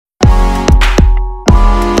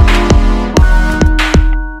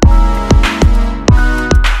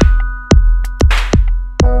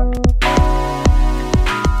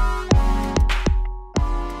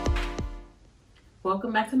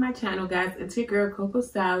my channel, guys. It's your girl Coco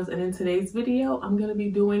Styles, and in today's video I'm going to be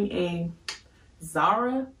doing a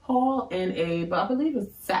Zara haul and I believe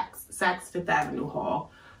it's Saks Fifth Avenue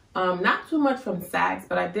haul. Not too much from Saks,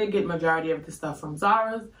 but I did get majority of the stuff from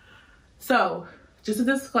Zara's. So just a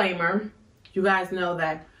disclaimer, you guys know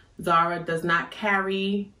that Zara does not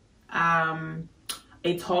carry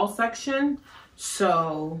a tall section,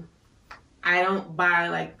 so I don't buy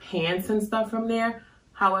like pants and stuff from there.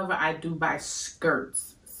 However, I do buy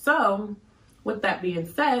skirts. So with that being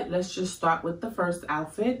said, let's just start with the first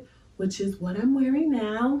outfit, which is what I'm wearing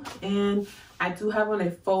now. And I do have on a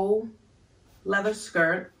faux leather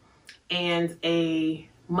skirt and a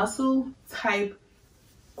muscle type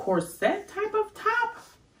corset type of top.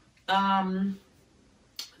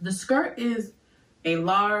 The skirt is a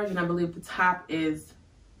large, and I believe the top is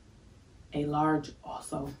a large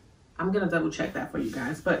also. I'm gonna double check that for you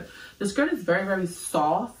guys, but the skirt is very, very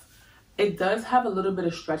soft. It does have a little bit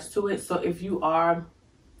of stretch to it, so if you are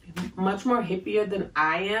much more hippier than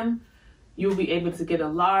I am, you'll be able to get a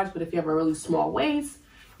large, but if you have a really small waist,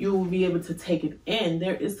 you will be able to take it in.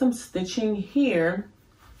 There is some stitching here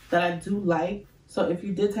that I do like, so if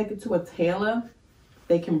you did take it to a tailor,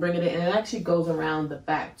 they can bring it in, and it actually goes around the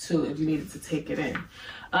back too if you needed to take it in.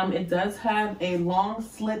 It does have a long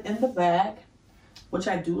slit in the back, which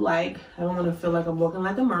I do like. I don't want to feel like I'm walking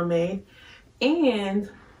like a mermaid.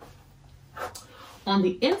 And on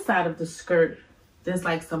the inside of the skirt, there's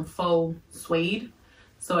like some faux suede,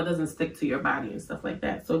 so it doesn't stick to your body and stuff like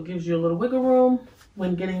that. So it gives you a little wiggle room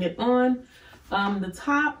when getting it on. The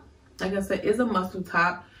top, like I said, is a muscle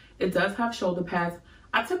top. It does have shoulder pads.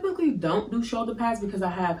 I typically don't do shoulder pads because I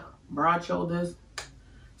have broad shoulders,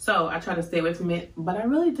 so I try to stay away from it. But I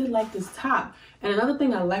really did like this top. And another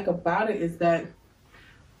thing I like about it is that,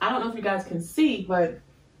 I don't know if you guys can see, but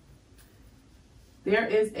there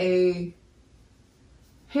is a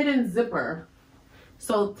hidden zipper.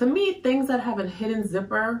 So to me, things that have a hidden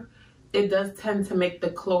zipper, it does tend to make the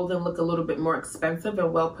clothing look a little bit more expensive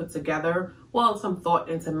and well put together. Well, some thought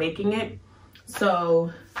into making it.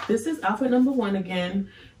 So this is outfit number one again,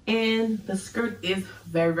 and the skirt is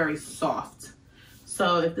very, very soft.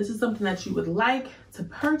 So if this is something that you would like to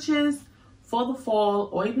purchase for the fall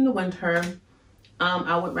or even the winter,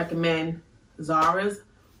 I would recommend Zara's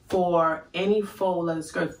for any faux leather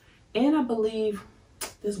skirts. And I believe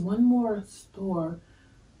there's one more store,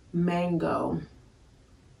 Mango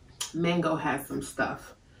has some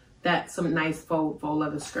stuff, some nice faux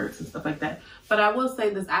leather skirts and stuff like that. But I will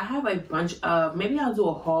say this, I have a bunch of, maybe I'll do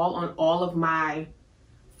a haul on all of my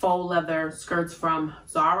faux leather skirts from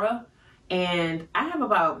Zara, and I have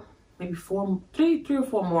about maybe three or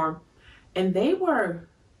four more, and they're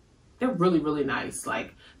really, really nice.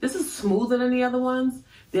 Like, this is smoother than the other ones.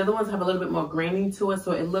 The other ones have a little bit more graining to it,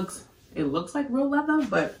 so it looks like real leather,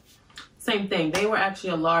 but same thing. They were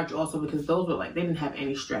actually a large also, because those were like, they didn't have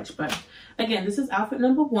any stretch. But again, this is outfit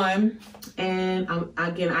number one, and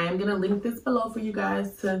again, I am gonna link this below for you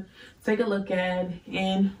guys to take a look at,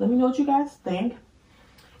 and let me know what you guys think.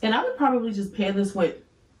 And I would probably just pair this with,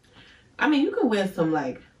 I mean, you can wear some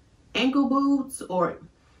like ankle boots or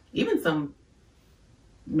even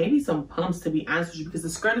maybe some pumps, to be honest with you, because the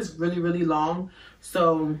skirt is really, really long.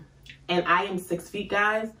 So, and I am 6 feet,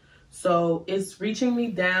 guys, so it's reaching me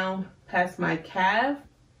down past my calf,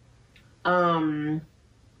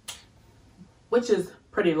 which is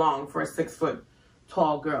pretty long for a 6 foot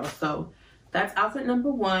tall girl. So that's outfit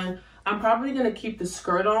number one. I'm probably gonna keep the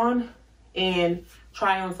skirt on and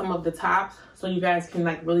try on some of the tops, so you guys can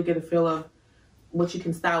like really get a feel of what you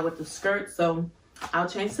can style with the skirt. So I'll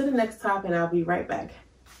change to the next top and I'll be right back.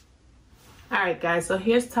 All right, guys, so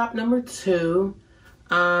here's top number two.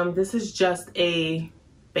 This is just a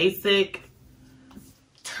basic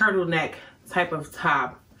turtleneck type of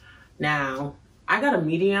top. Now, I got a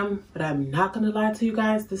medium, but I'm not gonna lie to you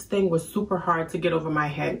guys, this thing was super hard to get over my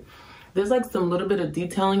head. There's like some little bit of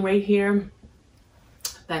detailing right here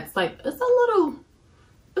that's like, it's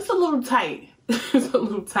a little tight. It's a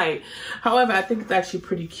little tight. However, I think it's actually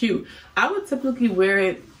pretty cute. I would typically wear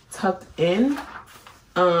it tucked in,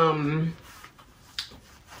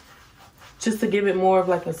 just to give it more of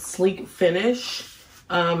like a sleek finish.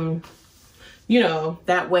 You know,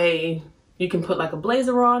 that way you can put like a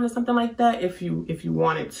blazer on or something like that if you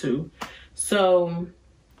wanted to. So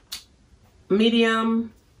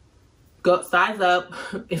medium, go size up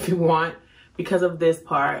if you want, because of this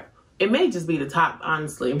part. It may just be the top,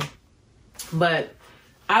 honestly, but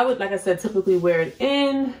I would, like I said, typically wear it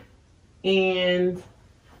in, and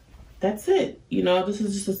that's it. You know, this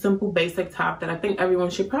is just a simple basic top that I think everyone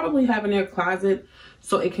should probably have in their closet,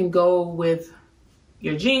 so it can go with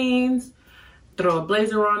your jeans, throw a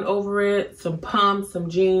blazer on over it, some pumps, some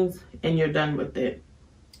jeans, and you're done with it.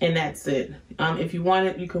 And that's it. If you want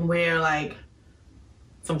it, you can wear like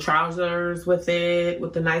some trousers with it,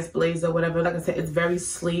 with a nice blazer, whatever. Like I said, it's very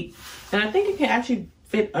sleek. And I think it can actually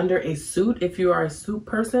fit under a suit if you are a suit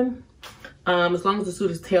person. As long as the suit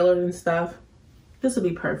is tailored and stuff, this will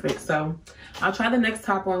be perfect. So I'll try the next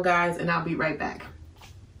top on, guys, and I'll be right back.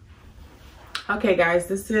 Okay, guys,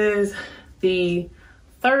 this is the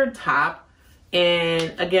third top.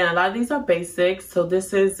 And again, a lot of these are basics. So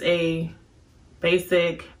this is a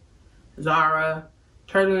basic Zara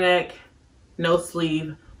turtleneck, no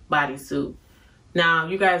sleeve bodysuit. Now,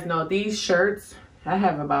 you guys know these shirts, I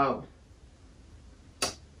have about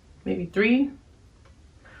maybe 3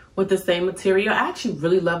 with the same material. I actually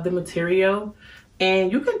really love the material.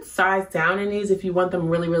 And you can size down in these if you want them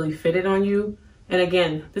really, really fitted on you. And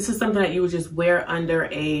again, this is something that you would just wear under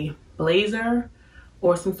a blazer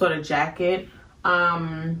or some sort of jacket.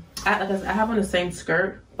 I have on the same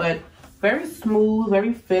skirt, but very smooth,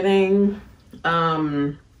 very fitting,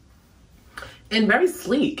 and very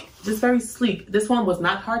sleek, just very sleek. This one was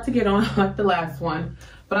not hard to get on like the last one,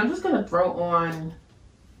 but I'm just gonna throw on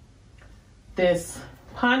this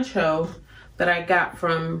poncho that I got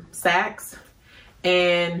from Saks,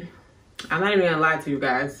 and I'm not even gonna lie to you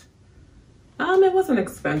guys, it wasn't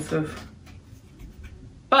expensive,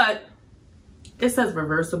 but it says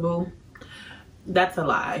reversible. That's a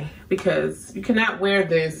lie, because you cannot wear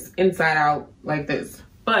this inside out like this.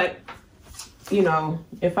 But you know,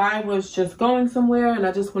 if I was just going somewhere and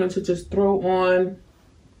I just wanted to just throw on,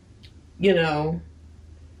 you know,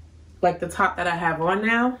 like the top that I have on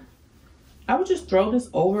now, I would just throw this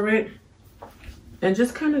over it and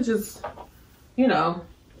just kind of just, you know,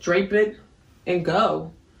 drape it and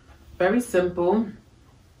go. Very simple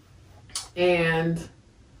and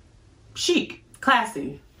chic,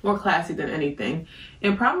 classy, more classy than anything.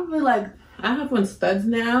 And probably like, I have on studs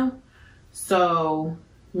now, so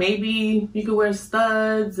maybe you could wear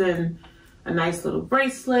studs and a nice little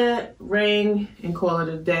bracelet, ring, and call it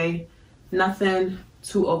a day. Nothing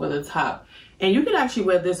too over the top. And you could actually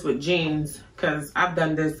wear this with jeans, because I've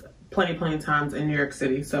done this plenty of times in New York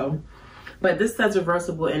City. So, but this says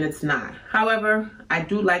reversible and it's not. However, I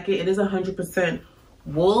do like it. It is 100%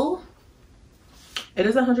 wool. It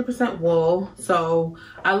is 100% wool. So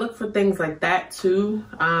I look for things like that too.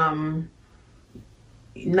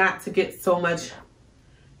 Not to get so much,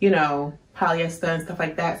 you know, polyester and stuff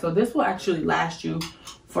like that. So this will actually last you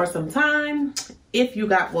for some time. If you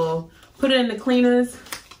got wool, put it in the cleaners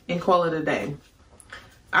and call it a day.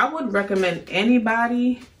 I would recommend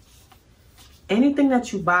anybody, anything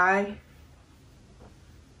that you buy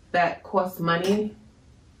that costs money,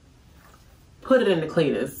 put it in the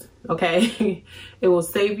cleaners, okay? It will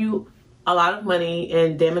save you a lot of money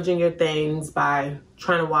in damaging your things by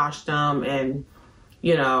trying to wash them and,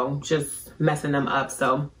 you know, just messing them up.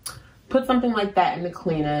 So put something like that in the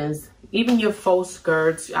cleaners. Even your faux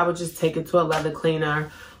skirts, I would just take it to a leather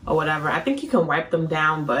cleaner or whatever. I think you can wipe them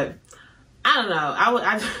down, but I don't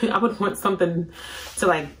know. I would want something to,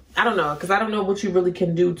 like, I don't know, because I don't know what you really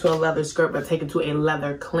can do to a leather skirt, but take it to a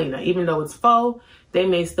leather cleaner. Even though it's faux, they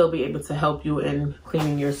may still be able to help you in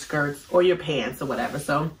cleaning your skirts or your pants or whatever.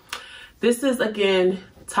 So this is, again,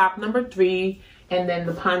 top number 3, and then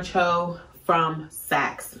the poncho from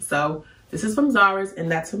Saks. So this is from Zara's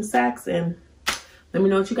and that's from Saks, and let me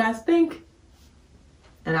know what you guys think.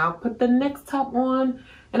 And I'll put the next top on,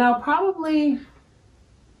 and I'll probably,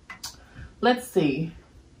 let's see,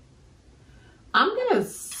 I'm gonna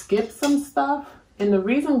skip some stuff, and the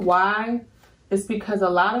reason why is because a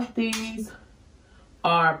lot of these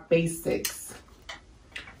are basics,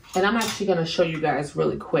 and I'm actually gonna show you guys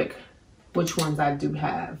really quick which ones I do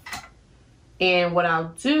have. And what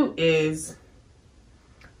I'll do is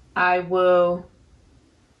I will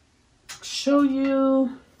show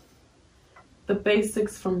you the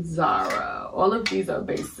basics from Zara. All of these are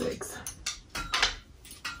basics.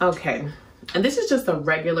 Okay, and this is just a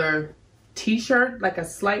regular t-shirt, like a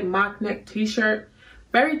slight mock neck t-shirt.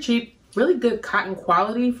 Very cheap, really good cotton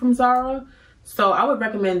quality from Zara. So I would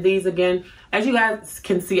recommend these. Again, as you guys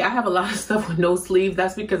can see, I have a lot of stuff with no sleeve.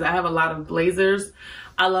 That's because I have a lot of blazers.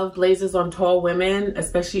 I love blazers on tall women,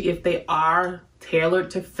 especially if they are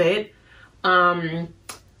tailored to fit.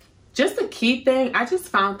 Just a key thing, I just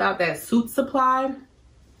found out that Suit Supply,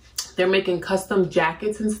 they're making custom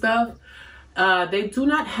jackets and stuff. They do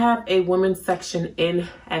not have a women's section in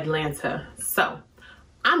Atlanta. So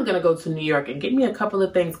I'm gonna go to New York and get me a couple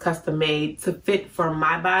of things custom made to fit for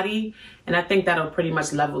my body. And I think that'll pretty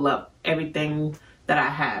much level up everything that I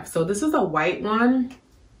have. So this is a white one.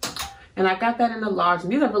 And I got that in a large,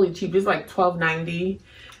 and these are really cheap. These are like $12.90.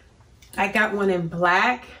 I got one in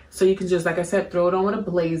black, so you can just, like I said, throw it on with a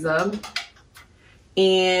blazer.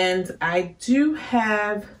 And I do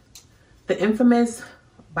have the infamous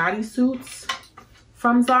bodysuits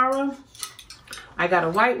from Zara. I got a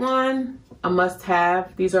white one, a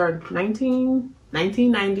must-have. These are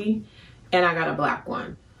 $19.90, and I got a black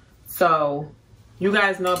one. So you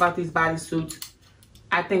guys know about these bodysuits.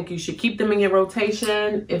 I think you should keep them in your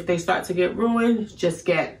rotation. If they start to get ruined, just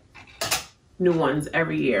get new ones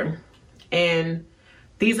every year. And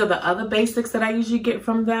these are the other basics that I usually get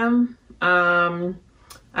from them.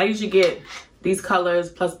 I usually get these colors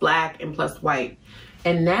plus black and plus white.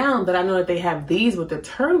 And now that I know that they have these with the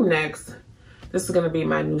turtlenecks, this is gonna be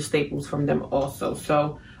my new staples from them also.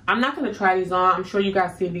 So I'm not gonna try these on. I'm sure you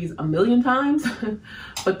guys see these a million times,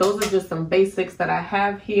 but those are just some basics that I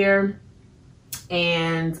have here.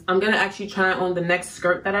 And I'm gonna actually try on the next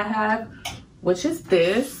skirt that I have, which is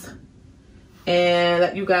this. And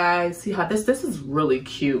let you guys see how this is really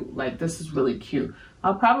cute. Like, this is really cute.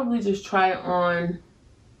 I'll probably just try it on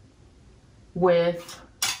with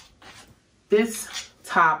this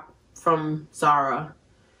top from Zara.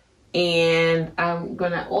 And I'm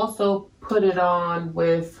gonna also put it on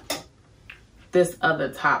with this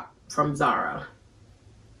other top from Zara.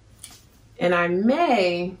 And I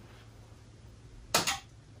may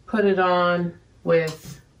put it on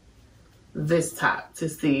with this top to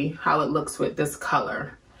see how it looks with this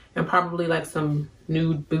color, and probably like some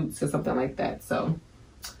nude boots or something like that. So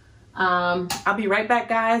I'll be right back,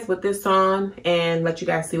 guys, with this on and let you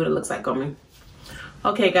guys see what it looks like on me.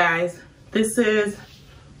 Okay, guys, this is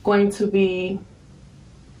going to be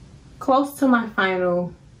close to my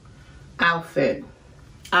final outfit.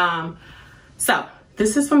 So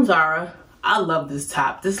this is from Zara. I love this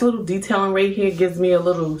top. This little detailing right here gives me a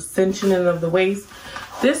little cinching of the waist.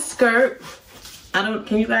 This skirt,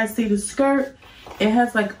 can you guys see the skirt? It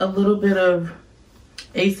has like a little bit of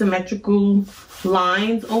asymmetrical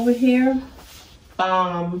lines over here.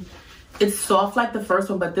 It's soft like the first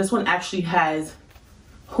one, but this one actually has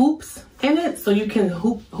hoops in it, so you can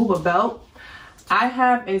hoop a belt. I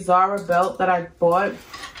have a Zara belt that I bought.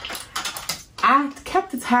 I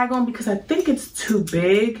kept the tag on because I think it's too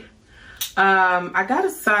big. I got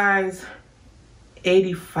a size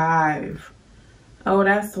 85. Oh,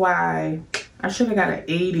 that's why I should have got an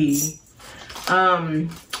 80.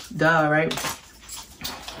 Duh, right?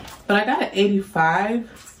 But I got an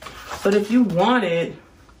 85. But if you want it,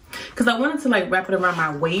 because I wanted to like wrap it around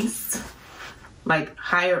my waist, like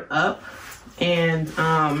higher up, and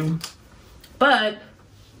but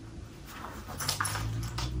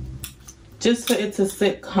just for it to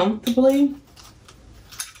sit comfortably,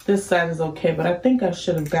 this size is okay. But I think I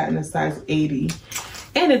should have gotten a size 80.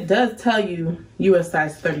 And it does tell you a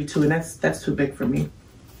size 32, and that's too big for me.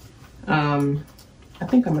 I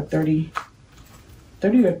think I'm a 30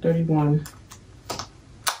 or 31.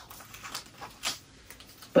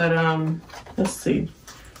 But let's see.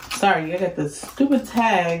 Sorry, I got this stupid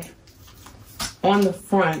tag on the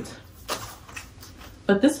front.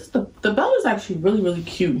 But this is the belt is actually really, really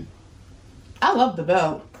cute. I love the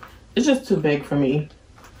belt. It's just too big for me.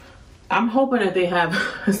 I'm hoping that they have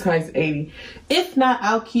a size 80. If not,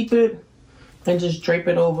 I'll keep it and just drape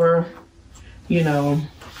it over, you know.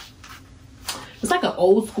 It's like an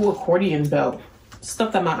old school accordion belt.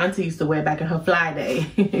 Stuff that my auntie used to wear back in her fly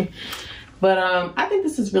day. But I think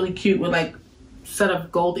this is really cute with like set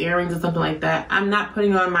of gold earrings or something like that. I'm not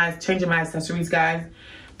changing my accessories, guys.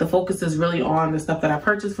 The focus is really on the stuff that I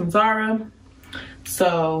purchased from Zara.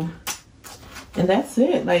 So, and that's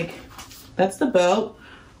it. Like, that's the belt.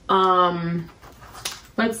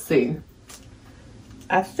 Let's see.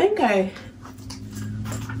 I think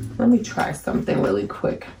let me try something really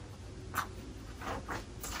quick.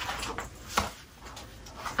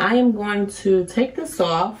 I am going to take this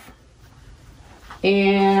off,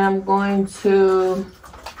 and I'm going to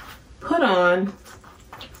put on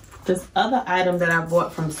this other item that I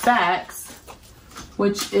bought from Saks,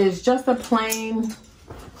 which is just a plain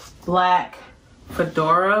black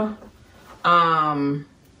fedora.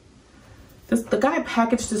 The guy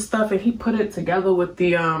packaged this stuff and he put it together with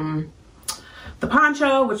the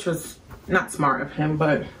poncho, which was not smart of him.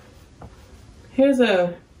 But here's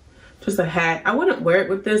just a hat. I wouldn't wear it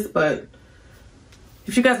with this, but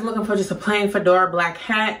if you guys are looking for just a plain fedora black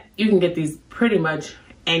hat, you can get these pretty much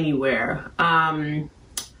anywhere.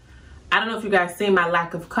 I don't know if you guys seen my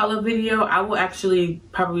lack of color video. I will actually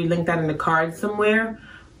probably link that in the card somewhere.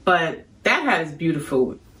 But that hat is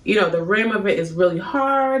beautiful. you know, the rim of it is really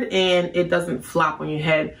hard and it doesn't flop on your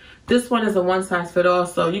head. This one is a one size fit all,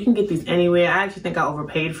 so you can get these anywhere. I actually think I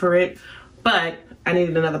overpaid for it, but I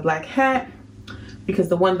needed another black hat because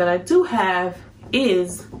the one that I do have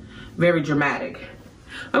is very dramatic.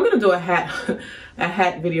 I'm gonna do a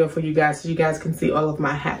hat video for you guys so you guys can see all of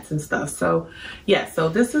my hats and stuff. So yeah, so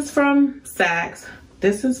this is from Saks,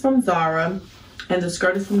 this is from Zara, and the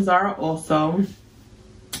skirt is from Zara also.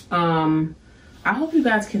 I hope you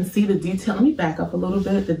guys can see the detail. Let me back up a little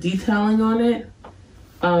bit, the detailing on it.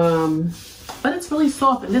 But it's really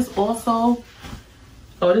soft. And this also,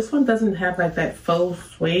 oh, this one doesn't have like that faux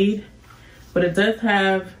suede, but it does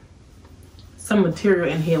have some material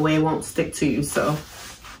in here where it won't stick to you. So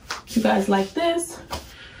if you guys like this,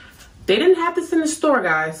 they didn't have this in the store,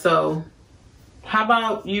 guys. So how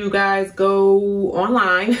about you guys go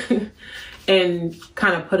online and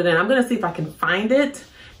kind of put it in. I'm gonna see if I can find it,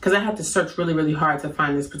 because I had to search really, really hard to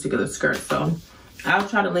find this particular skirt. So I'll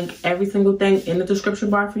try to link every single thing in the description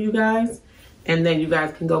bar for you guys. And then you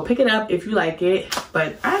guys can go pick it up if you like it.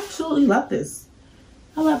 But I absolutely love this.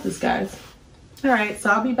 I love this, guys. All right, so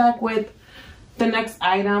I'll be back with the next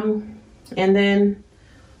item. And then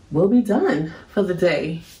we'll be done for the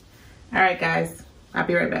day. All right, guys. I'll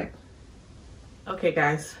be right back. Okay,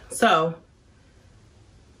 guys. So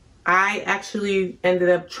I actually ended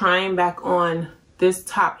up trying back on this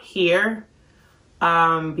top here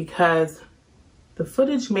because the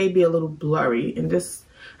footage may be a little blurry, and this,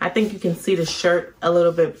 I think you can see the shirt a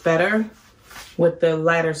little bit better with the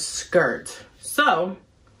lighter skirt. So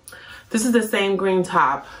this is the same green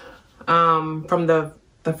top from the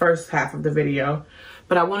first half of the video,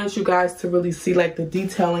 but I wanted you guys to really see like the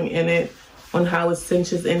detailing in it on how it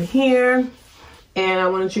cinches in here, and I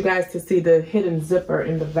wanted you guys to see the hidden zipper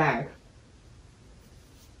in the back.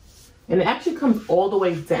 And it actually comes all the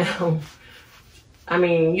way down. I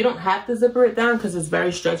mean, you don't have to zipper it down because it's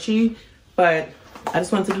very stretchy, but I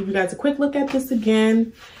just wanted to give you guys a quick look at this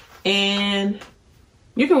again. And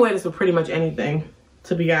you can wear this with pretty much anything,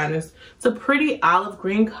 to be honest. It's a pretty olive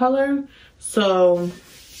green color. So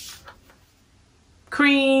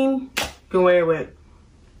cream, you can wear it with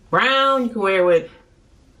brown, you can wear it with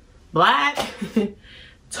black,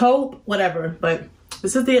 taupe, whatever. But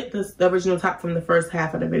this is the original top from the first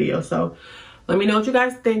half of the video. So let me know what you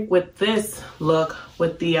guys think with this look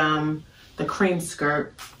with the cream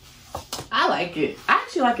skirt. I like it. I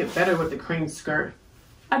actually like it better with the cream skirt.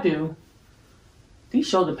 I do. These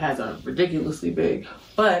shoulder pads are ridiculously big,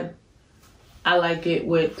 but I like it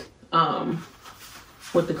with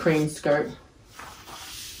the cream skirt.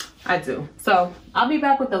 I do. So I'll be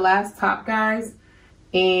back with the last top, guys,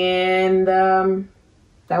 and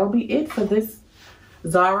that will be it for this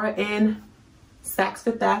Zara and Saks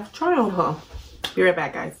Fifth Ave try-on haul. Be right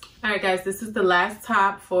back, guys. All right, guys, this is the last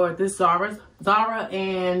top for this Zara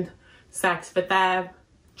and Saks Fifth Ave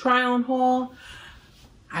try-on haul.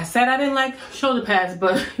 I said I didn't like shoulder pads,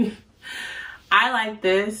 but I like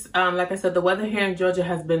this. Like I said, the weather here in Georgia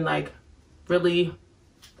has been like really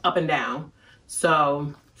up and down.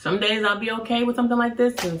 So some days I'll be okay with something like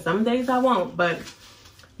this, and some days I won't. But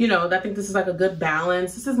you know, I think this is like a good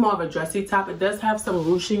balance. This is more of a dressy top. It does have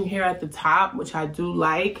some ruching here at the top, which I do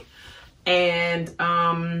like. And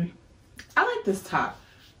I like this top.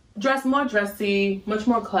 More dressy, much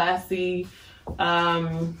more classy.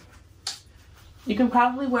 You can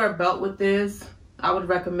probably wear a belt with this. I would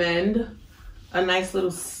recommend a nice little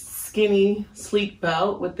skinny, sleek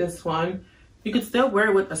belt with this one. You could still wear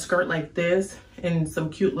it with a skirt like this and some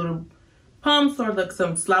cute little pumps or like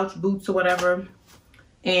some slouch boots or whatever.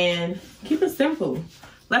 And keep it simple.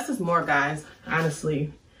 Less is more, guys,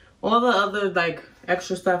 honestly. All the other like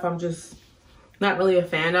extra stuff I'm just not really a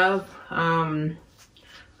fan of. I'm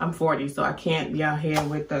 40, so I can't be out here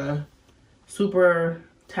with the super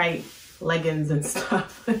tight leggings and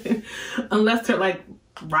stuff. Unless they're like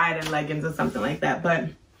riding leggings or something like that. But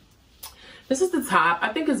this is the top. I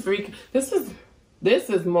think it's very, this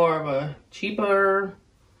is more of a cheaper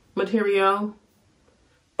material,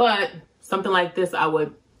 but something like this I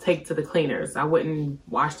would take to the cleaners. I wouldn't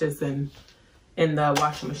wash this in the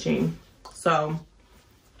washing machine. So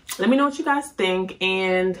let me know what you guys think,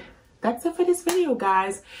 and that's it for this video,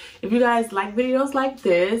 guys. If you guys like videos like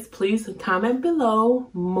this, please comment below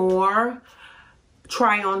more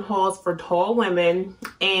try-on hauls for tall women,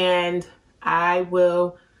 and I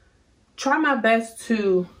will try my best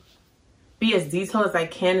to be as detailed as I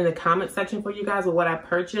can in the comment section for you guys with what I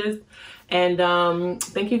purchased. And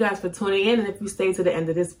thank you guys for tuning in. And if you stay to the end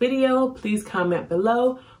of this video, please comment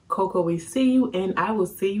below. Coco, we see you, and I will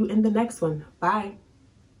see you in the next one. Bye.